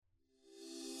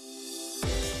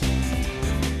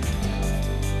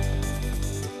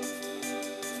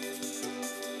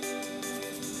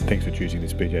Thanks for choosing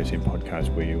this BJSM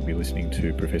podcast where you'll be listening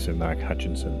to Professor Mark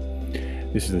Hutchinson.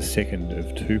 This is the second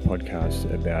of two podcasts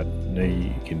about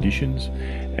knee conditions,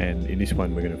 and in this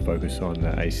one we're going to focus on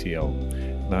the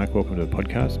ACL. Mark, welcome to the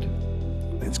podcast.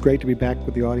 It's great to be back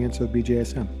with the audience of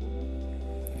BJSM.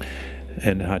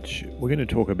 And Hutch, we're going to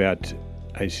talk about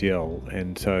ACL,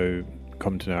 and so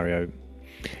common scenario,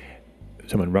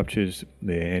 someone ruptures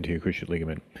their anterior cruciate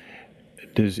ligament.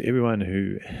 Does everyone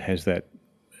who has that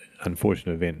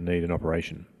unfortunate event need an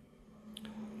operation?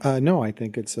 No, I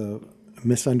think it's a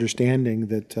misunderstanding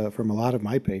that from a lot of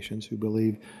my patients who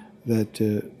believe that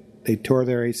they tore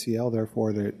their ACL,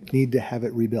 therefore they need to have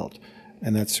it rebuilt.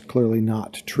 And that's clearly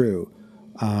not true.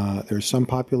 There's some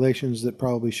populations that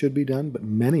probably should be done, but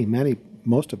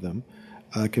most of them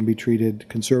can be treated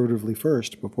conservatively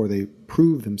first before they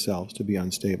prove themselves to be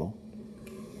unstable.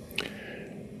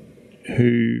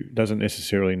 Who doesn't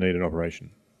necessarily need an operation?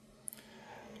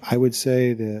 I would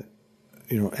say the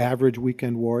average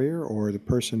weekend warrior, or the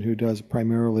person who does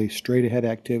primarily straight ahead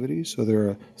activities. So they're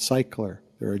a cycler,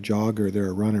 they're a jogger,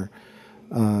 they're a runner.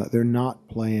 They're not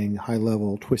playing high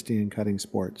level twisting and cutting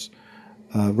sports.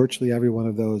 Virtually every one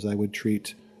of those I would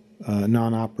treat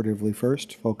non-operatively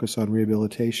first, focus on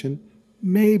rehabilitation,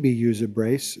 maybe use a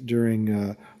brace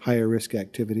during higher risk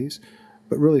activities,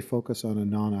 but really focus on a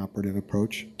non-operative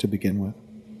approach to begin with.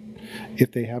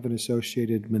 If they have an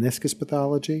associated meniscus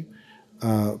pathology,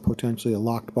 potentially a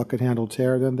locked bucket handle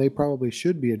tear, then they probably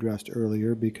should be addressed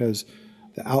earlier because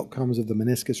the outcomes of the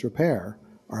meniscus repair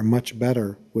are much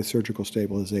better with surgical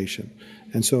stabilization.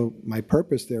 And so my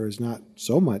purpose there is not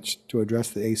so much to address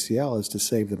the ACL as to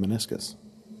save the meniscus.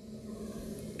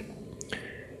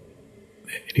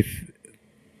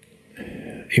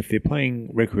 If they're playing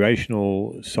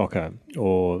recreational soccer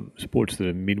or sports that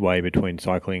are midway between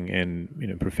cycling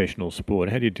and professional sport,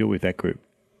 how do you deal with that group?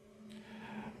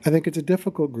 I think it's a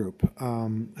difficult group.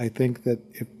 I think that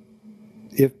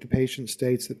if the patient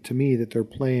states that to me that they're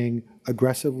playing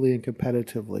aggressively and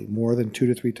competitively more than 2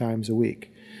 to 3 times a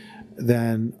week,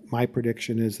 then my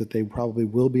prediction is that they probably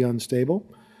will be unstable.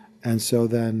 And so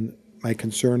then my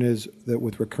concern is that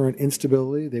with recurrent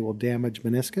instability, they will damage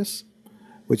meniscus,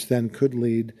 which then could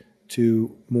lead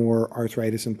to more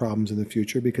arthritis and problems in the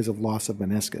future because of loss of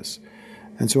meniscus.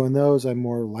 And so in those, I'm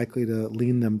more likely to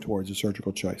lean them towards a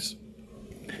surgical choice.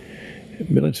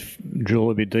 But let's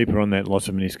drill a bit deeper on that loss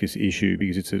of meniscus issue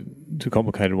because it's a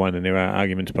complicated one and there are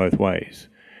arguments both ways.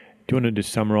 Do you want to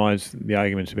just summarise the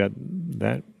arguments about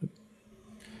that?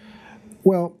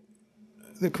 Well,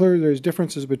 clearly there's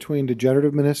differences between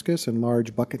degenerative meniscus and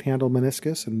large bucket handle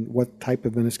meniscus and what type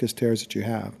of meniscus tears that you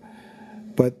have.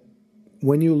 But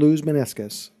when you lose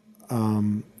meniscus,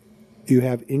 you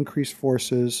have increased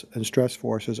forces and stress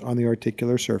forces on the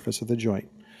articular surface of the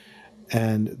joint.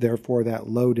 And therefore that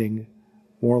loading,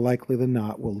 more likely than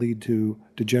not, will lead to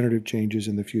degenerative changes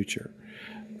in the future.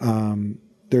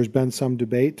 There's been some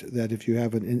debate that if you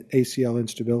have an ACL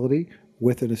instability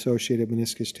with an associated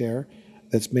meniscus tear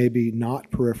that's maybe not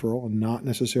peripheral and not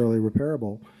necessarily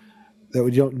repairable, that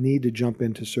we don't need to jump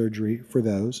into surgery for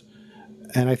those.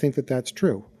 And I think that that's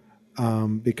true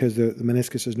because the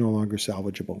meniscus is no longer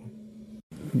salvageable.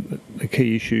 The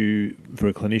key issue for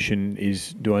a clinician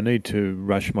is, do I need to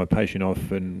rush my patient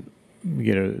off and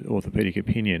get an orthopaedic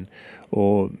opinion,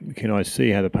 or can I see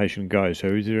how the patient goes? So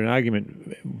is there an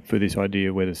argument for this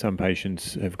idea whether some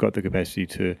patients have got the capacity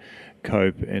to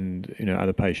cope and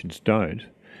other patients don't?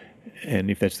 And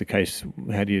if that's the case,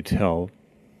 how do you tell?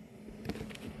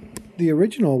 The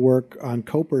original work on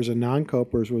copers and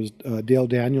non-copers was Dale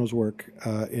Daniels' work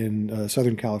in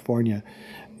Southern California,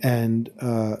 and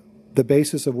the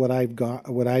basis of what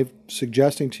I'm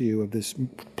suggesting to you of this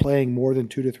playing more than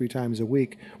 2 to 3 times a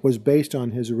week was based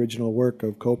on his original work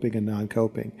of coping and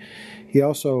non-coping. He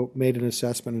also made an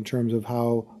assessment in terms of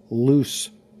how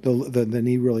loose the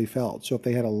knee really felt. So if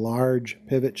they had a large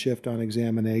pivot shift on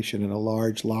examination and a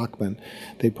large Lockman,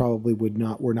 they probably were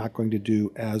not going to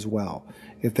do as well.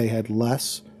 If they had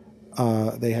less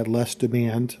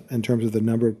demand in terms of the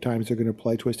number of times they're going to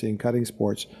play twisting and cutting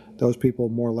sports, those people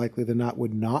more likely than not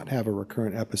would not have a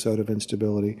recurrent episode of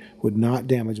instability, would not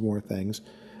damage more things,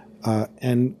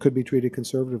 and could be treated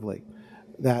conservatively.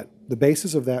 That the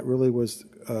basis of that really was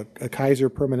a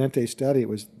Kaiser Permanente study.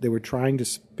 They were trying to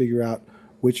figure out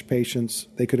which patients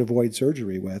they could avoid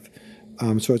surgery with.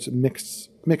 So it's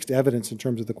mixed evidence in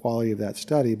terms of the quality of that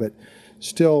study, but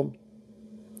still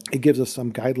it gives us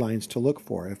some guidelines to look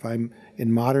for. If I'm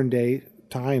in modern day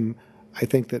time, I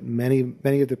think that many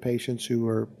of the patients who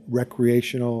are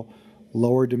recreational,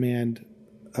 lower demand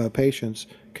patients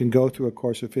can go through a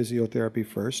course of physiotherapy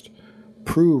first,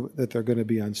 prove that they're going to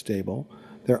be unstable,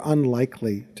 they're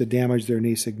unlikely to damage their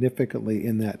knee significantly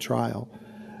in that trial.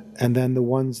 And then the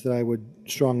ones that I would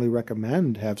strongly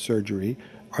recommend have surgery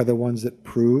are the ones that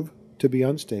prove to be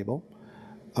unstable.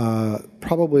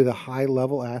 Probably the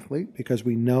high-level athlete, because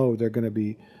we know they're going to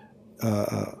be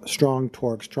strong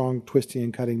torque, strong twisting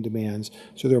and cutting demands,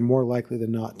 so they're more likely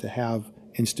than not to have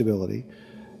instability.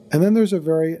 And then there's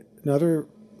another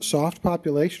soft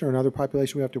population, or another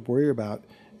population we have to worry about,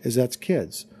 is that's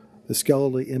kids, the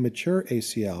skeletally immature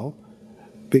ACL,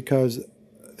 because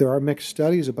there are mixed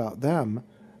studies about them,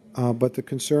 but the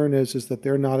concern is that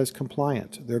they're not as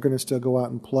compliant. They're going to still go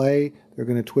out and play, they're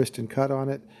going to twist and cut on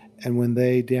it, and when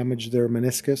they damage their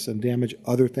meniscus and damage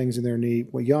other things in their knee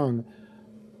young,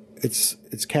 it's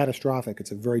catastrophic.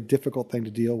 It's a very difficult thing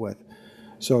to deal with.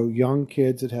 So young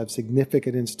kids that have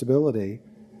significant instability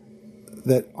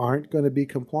that aren't going to be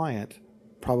compliant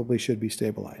probably should be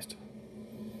stabilized.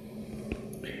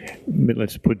 But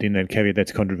let's put in that caveat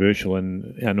that's controversial,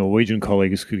 and our Norwegian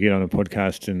colleagues could get on a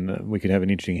podcast and we could have an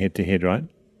interesting head-to-head, right?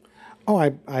 Oh, I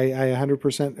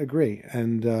 100% agree.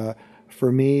 And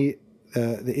for me,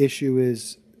 the issue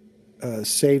is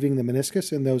saving the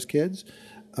meniscus in those kids.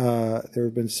 There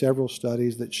have been several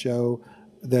studies that show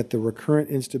that the recurrent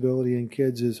instability in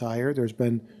kids is higher. There's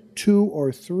been 2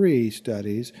 or 3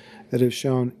 studies that have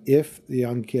shown if the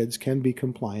young kids can be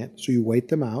compliant, so you wait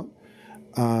them out,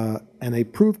 and they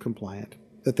prove compliant,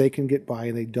 that they can get by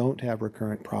and they don't have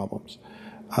recurrent problems.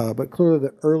 But clearly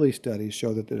the early studies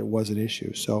show that it was an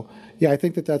issue. So, yeah, I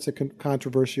think that's a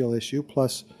controversial issue,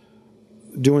 plus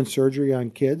doing surgery on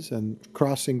kids and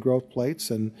crossing growth plates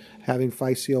and having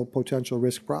physeal potential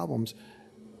risk problems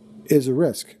is a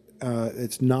risk.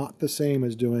 It's not the same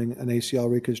as doing an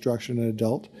ACL reconstruction in an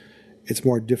adult. It's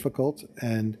more difficult,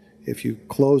 and if you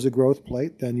close a growth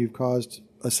plate, then you've caused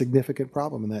a significant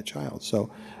problem in that child.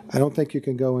 So I don't think you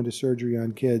can go into surgery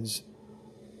on kids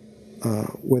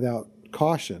without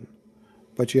caution,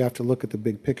 but you have to look at the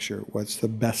big picture. What's the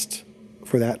best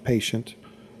for that patient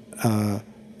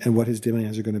and what his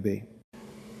demands are going to be.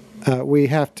 We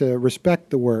have to respect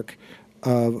the work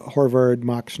of Horvath,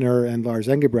 Moxner, and Lars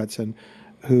Engebretsen,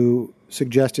 who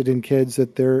suggested in kids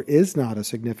that there is not a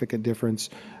significant difference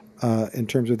in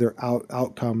terms of their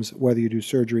outcomes, whether you do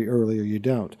surgery early or you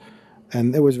don't.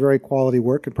 And it was very quality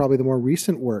work, and probably the more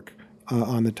recent work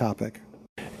on the topic.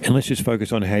 And let's just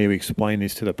focus on how you explain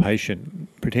this to the patient.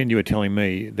 Pretend you were telling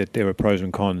me that there are pros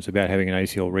and cons about having an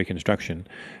ACL reconstruction.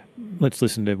 Let's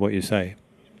listen to what you say.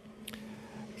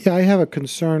 Yeah, I have a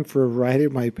concern for a variety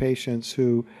of my patients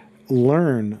who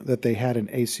learn that they had an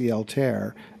ACL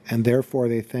tear, and therefore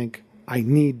they think, I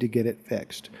need to get it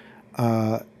fixed.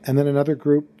 And then another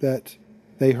group that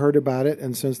they heard about it,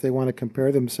 and since they want to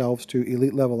compare themselves to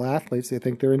elite level athletes, they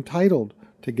think they're entitled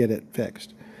to get it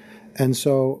fixed. And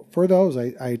so for those,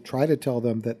 I try to tell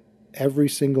them that every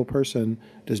single person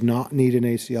does not need an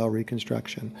ACL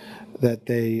reconstruction, that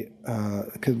they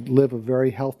could live a very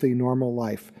healthy, normal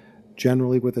life,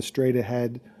 generally with a straight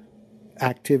ahead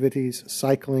activities,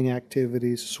 cycling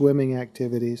activities, swimming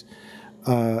activities,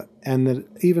 and that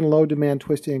even low demand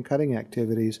twisting and cutting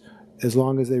activities, as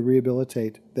long as they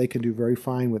rehabilitate, they can do very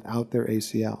fine without their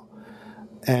ACL.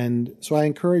 And so I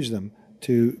encourage them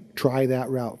to try that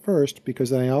route first,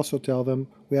 because then I also tell them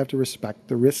we have to respect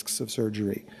the risks of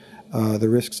surgery, the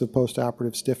risks of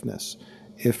postoperative stiffness.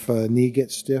 If a knee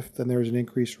gets stiff, then there's an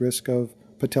increased risk of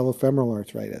patellofemoral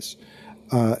arthritis.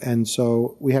 And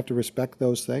so we have to respect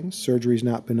those things. Surgery is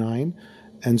not benign.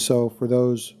 And so for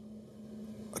those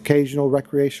occasional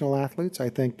recreational athletes, I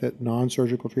think that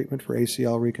non-surgical treatment for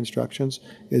ACL reconstructions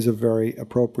is a very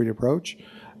appropriate approach,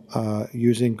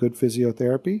 using good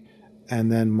physiotherapy and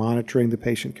then monitoring the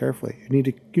patient carefully. You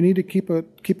need to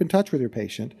keep in touch with your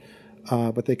patient,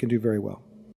 but they can do very well.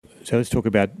 So let's talk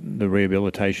about the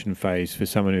rehabilitation phase for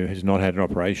someone who has not had an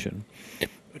operation.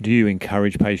 Do you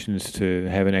encourage patients to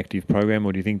have an active program,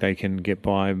 or do you think they can get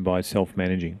by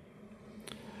self-managing?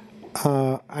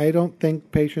 I don't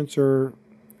think patients are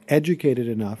educated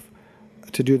enough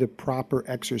to do the proper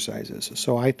exercises.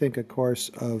 So I think a course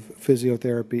of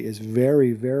physiotherapy is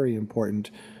very, very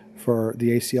important for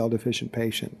the ACL deficient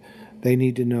patient. They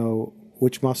need to know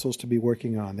which muscles to be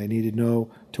working on. They need to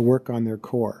know to work on their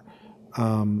core.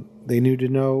 They need to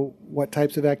know what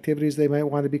types of activities they might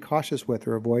want to be cautious with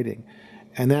or avoiding.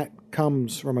 And that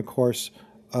comes from a course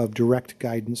of direct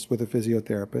guidance with a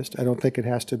physiotherapist. I don't think it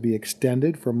has to be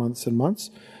extended for months and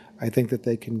months. I think that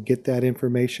they can get that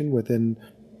information within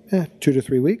 2 to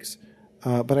 3 weeks.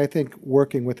 But I think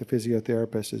working with a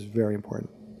physiotherapist is very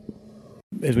important.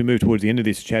 As we move towards the end of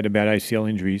this chat about ACL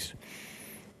injuries,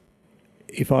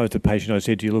 if I was the patient, I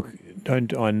said to you, look,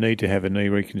 don't I need to have a knee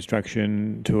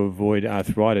reconstruction to avoid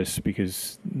arthritis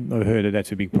because I've heard that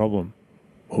that's a big problem?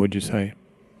 What would you say?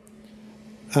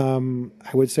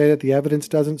 I would say that the evidence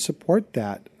doesn't support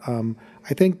that.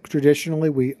 I think traditionally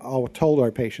we all told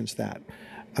our patients that.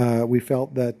 We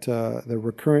felt that the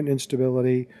recurrent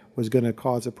instability was going to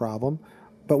cause a problem,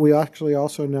 but we actually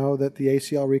also know that the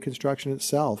ACL reconstruction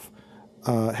itself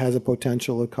has a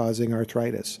potential of causing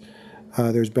arthritis.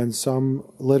 There's been some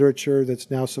literature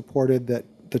that's now supported that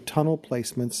the tunnel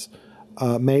placements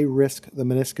may risk the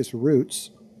meniscus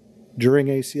roots during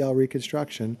ACL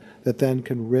reconstruction that then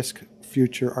can risk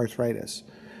future arthritis.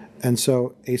 And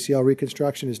so ACL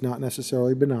reconstruction is not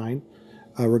necessarily benign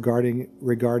regarding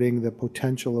the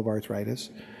potential of arthritis.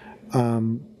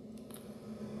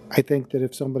 I think that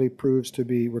if somebody proves to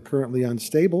be recurrently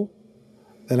unstable,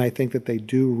 then I think that they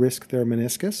do risk their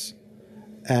meniscus.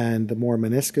 And the more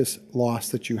meniscus loss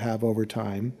that you have over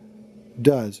time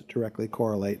does directly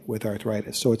correlate with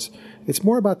arthritis. So it's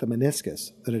more about the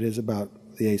meniscus than it is about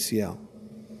the ACL.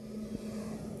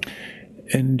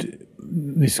 And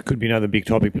this could be another big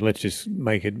topic, but let's just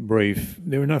make it brief.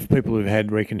 There are enough people who've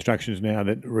had reconstructions now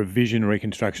that revision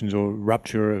reconstructions or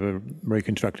rupture of a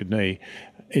reconstructed knee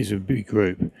is a big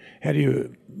group. How do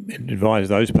you advise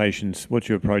those patients? What's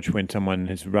your approach when someone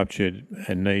has ruptured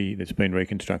a knee that's been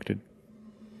reconstructed?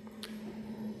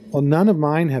 Well, none of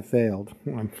mine have failed.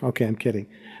 Okay, I'm kidding.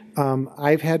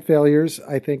 I've had failures.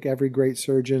 I think every great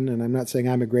surgeon, and I'm not saying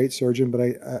I'm a great surgeon, but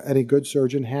any good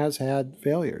surgeon has had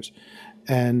failures.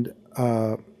 And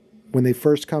when they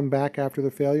first come back after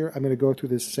the failure, I'm going to go through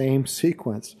this same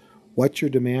sequence. What's your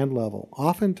demand level?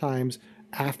 Oftentimes,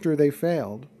 after they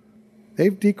failed,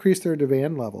 they've decreased their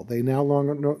demand level. They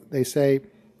now they say,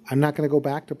 I'm not going to go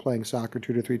back to playing soccer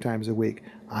 2 to 3 times a week.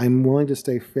 I'm willing to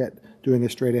stay fit, doing a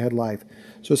straight-ahead life.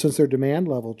 So since their demand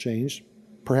level changed,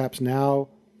 perhaps now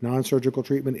non-surgical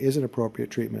treatment is an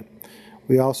appropriate treatment.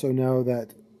 We also know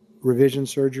that revision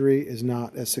surgery is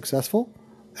not as successful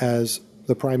as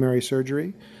the primary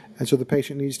surgery, and so the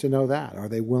patient needs to know that. Are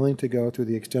they willing to go through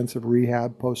the extensive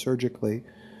rehab post-surgically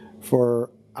for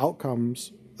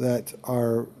outcomes that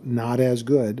are not as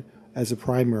good as a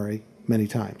primary many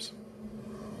times?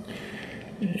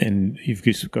 And you've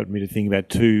just got me to think about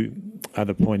 2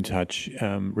 other points, Hutch.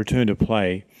 Return to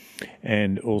play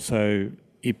and also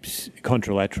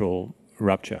contralateral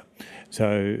rupture.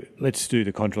 So let's do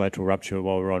the contralateral rupture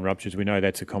while we're on ruptures. We know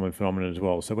that's a common phenomenon as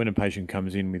well. So when a patient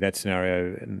comes in with that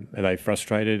scenario, are they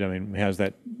frustrated? I mean, how's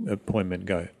that appointment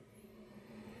go?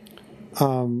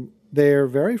 They're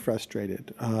very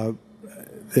frustrated. Both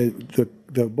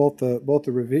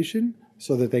the revision,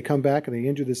 so that they come back and they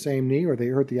injure the same knee or they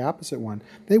hurt the opposite one.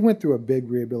 They went through a big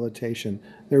rehabilitation.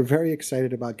 They're very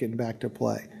excited about getting back to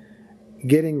play.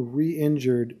 Getting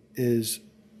re-injured is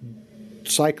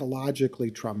psychologically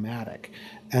traumatic,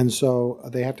 and so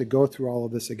they have to go through all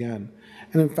of this again.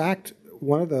 And in fact,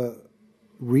 one of the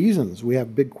reasons we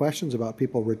have big questions about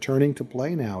people returning to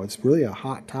play now, it's really a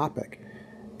hot topic,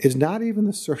 is not even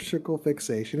the surgical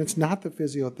fixation, it's not the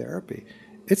physiotherapy,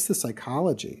 it's the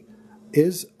psychology.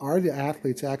 Are the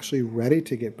athletes actually ready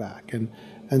to get back?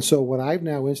 And so what I've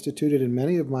now instituted in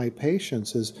many of my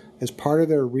patients is, as part of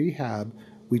their rehab,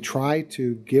 we try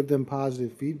to give them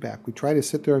positive feedback. We try to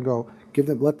sit there and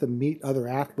let them meet other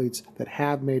athletes that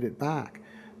have made it back,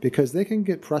 because they can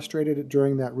get frustrated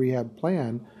during that rehab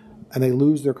plan and they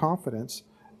lose their confidence.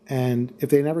 And if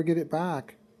they never get it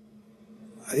back,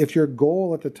 if your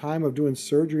goal at the time of doing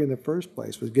surgery in the first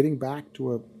place was getting back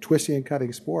to a twisting and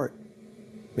cutting sport,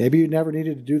 maybe you never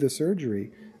needed to do the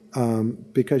surgery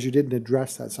because you didn't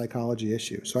address that psychology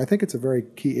issue. So I think it's a very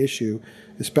key issue,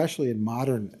 especially in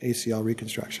modern ACL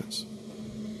reconstructions.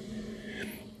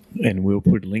 And we'll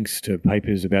put links to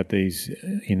papers about these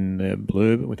in the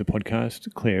blurb with the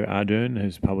podcast. Claire Ardern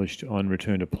has published on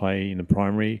return to play in the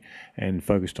primary and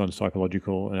focused on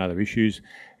psychological and other issues.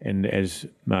 And as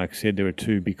Mark said, there are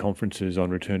 2 big conferences on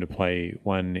return to play,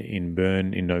 one in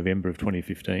Bern in November of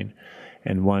 2015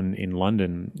 and one in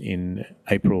London in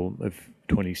April of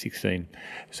 2016.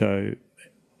 So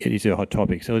it is a hot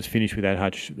topic. So let's finish with that,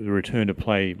 Hutch, the return to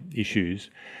play issues.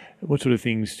 What sort of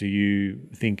things do you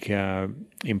think are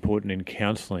important in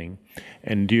counselling,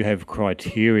 and do you have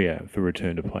criteria for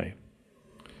return to play?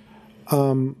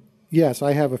 Yes,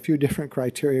 I have a few different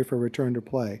criteria for return to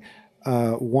play.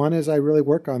 One is I really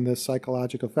work on this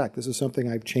psychological effect. This is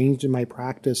something I've changed in my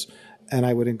practice, and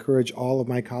I would encourage all of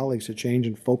my colleagues to change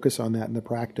and focus on that in the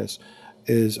practice,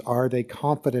 are they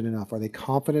confident enough? Are they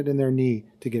confident in their knee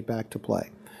to get back to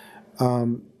play?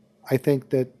 I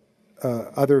think that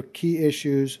other key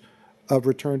issues of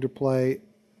return to play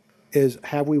is,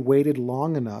 have we waited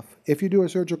long enough? If you do a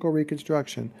surgical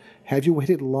reconstruction, have you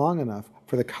waited long enough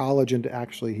for the collagen to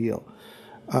actually heal?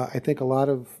 I think a lot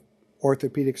of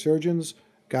orthopedic surgeons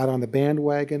got on the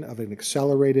bandwagon of an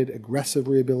accelerated, aggressive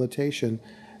rehabilitation,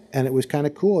 and it was kind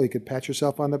of cool. You could pat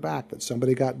yourself on the back that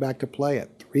somebody got back to play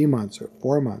at 3 months or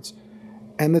 4 months,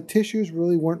 and the tissues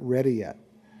really weren't ready yet.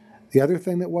 The other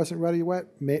thing that wasn't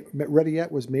ready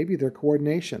yet was maybe their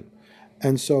coordination.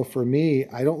 And so for me,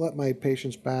 I don't let my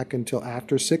patients back until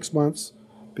after 6 months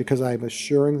because I'm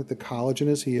assuring that the collagen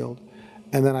is healed.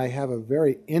 And then I have a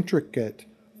very intricate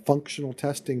functional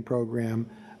testing program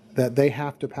that they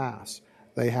have to pass.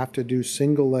 They have to do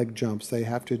single leg jumps. They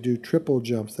have to do triple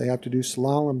jumps. They have to do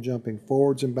slalom jumping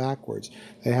forwards and backwards.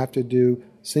 They have to do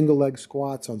single leg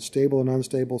squats on stable and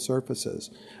unstable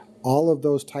surfaces. All of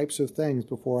those types of things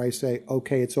before I say,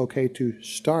 okay, it's okay to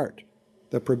start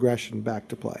the progression back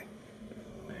to play.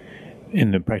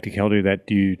 In the practicality of that,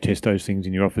 do you test those things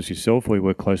in your office yourself, or you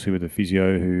work closely with a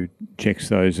physio who checks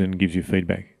those and gives you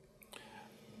feedback?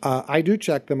 I do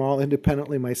check them all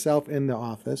independently myself in the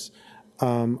office.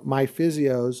 My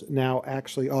physios now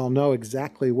actually all know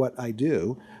exactly what I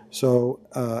do. So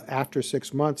after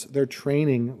 6 months, they're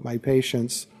training my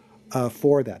patients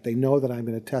for that. They know that I'm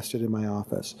going to test it in my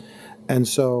office. And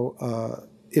so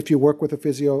if you work with a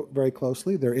physio very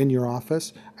closely, they're in your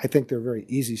office. I think they're very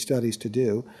easy studies to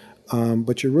do.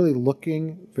 But you're really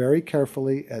looking very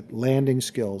carefully at landing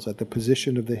skills, at the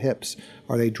position of the hips.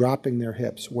 Are they dropping their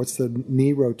hips? What's the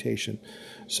knee rotation?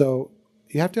 So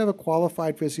you have to have a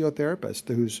qualified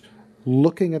physiotherapist who's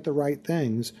looking at the right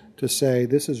things to say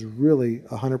this is really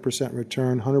 100%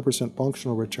 return, 100%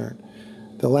 functional return.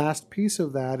 The last piece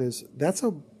of that is that's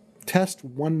a test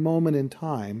one moment in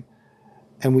time,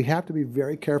 and we have to be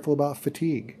very careful about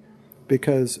fatigue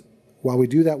because while we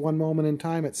do that one moment in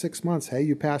time at 6 months, hey,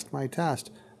 you passed my test,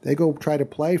 they go try to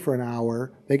play for an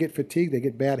hour, they get fatigued, they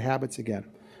get bad habits again.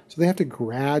 So they have to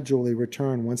gradually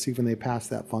return once even they pass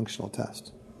that functional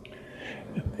test.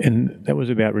 And that was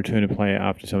about return to play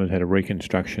after someone's had a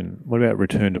reconstruction. What about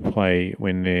return to play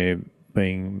when they're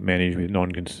being managed with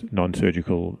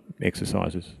non-surgical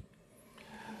exercises?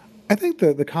 I think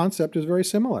the concept is very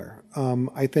similar.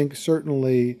 I think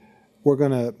certainly we're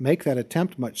going to make that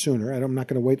attempt much sooner. I'm not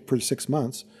going to wait for 6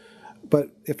 months.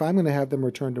 But if I'm going to have them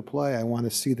return to play, I want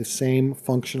to see the same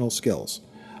functional skills.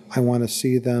 I want to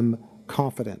see them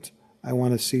confident. I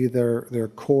want to see their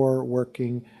core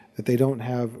working, that they don't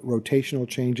have rotational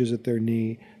changes at their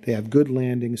knee. They have good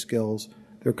landing skills.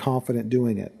 They're confident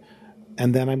doing it.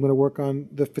 And then I'm going to work on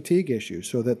the fatigue issue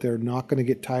so that they're not going to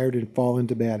get tired and fall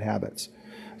into bad habits.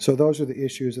 So those are the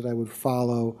issues that I would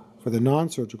follow for the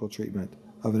non-surgical treatment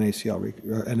of an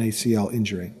ACL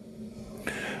injury.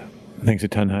 Thanks a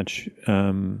ton, Hutch.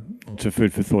 It's a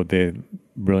food for thought there.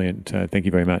 Brilliant. Thank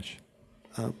you very much.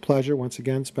 Pleasure, once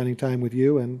again, spending time with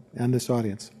you and this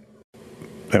audience.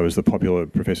 That was the popular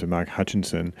Professor Mark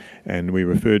Hutchinson, and we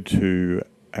referred to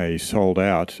a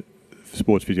sold-out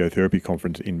sports physiotherapy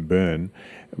conference in Bern,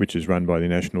 which is run by the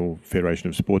National Federation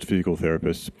of Sports Physical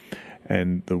Therapists.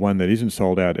 And the one that isn't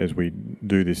sold out as we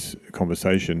do this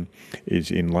conversation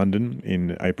is in London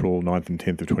in April 9th and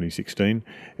 10th of 2016.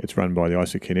 It's run by the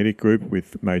Isokinetic Group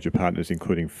with major partners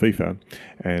including FIFA,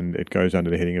 and it goes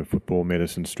under the heading of Football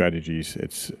Medicine Strategies.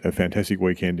 It's a fantastic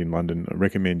weekend in London. I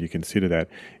recommend you consider that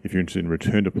if you're interested in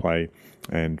return to play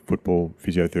and football,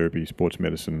 physiotherapy, sports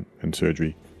medicine and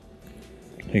surgery.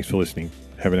 Thanks for listening.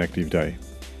 Have an active day.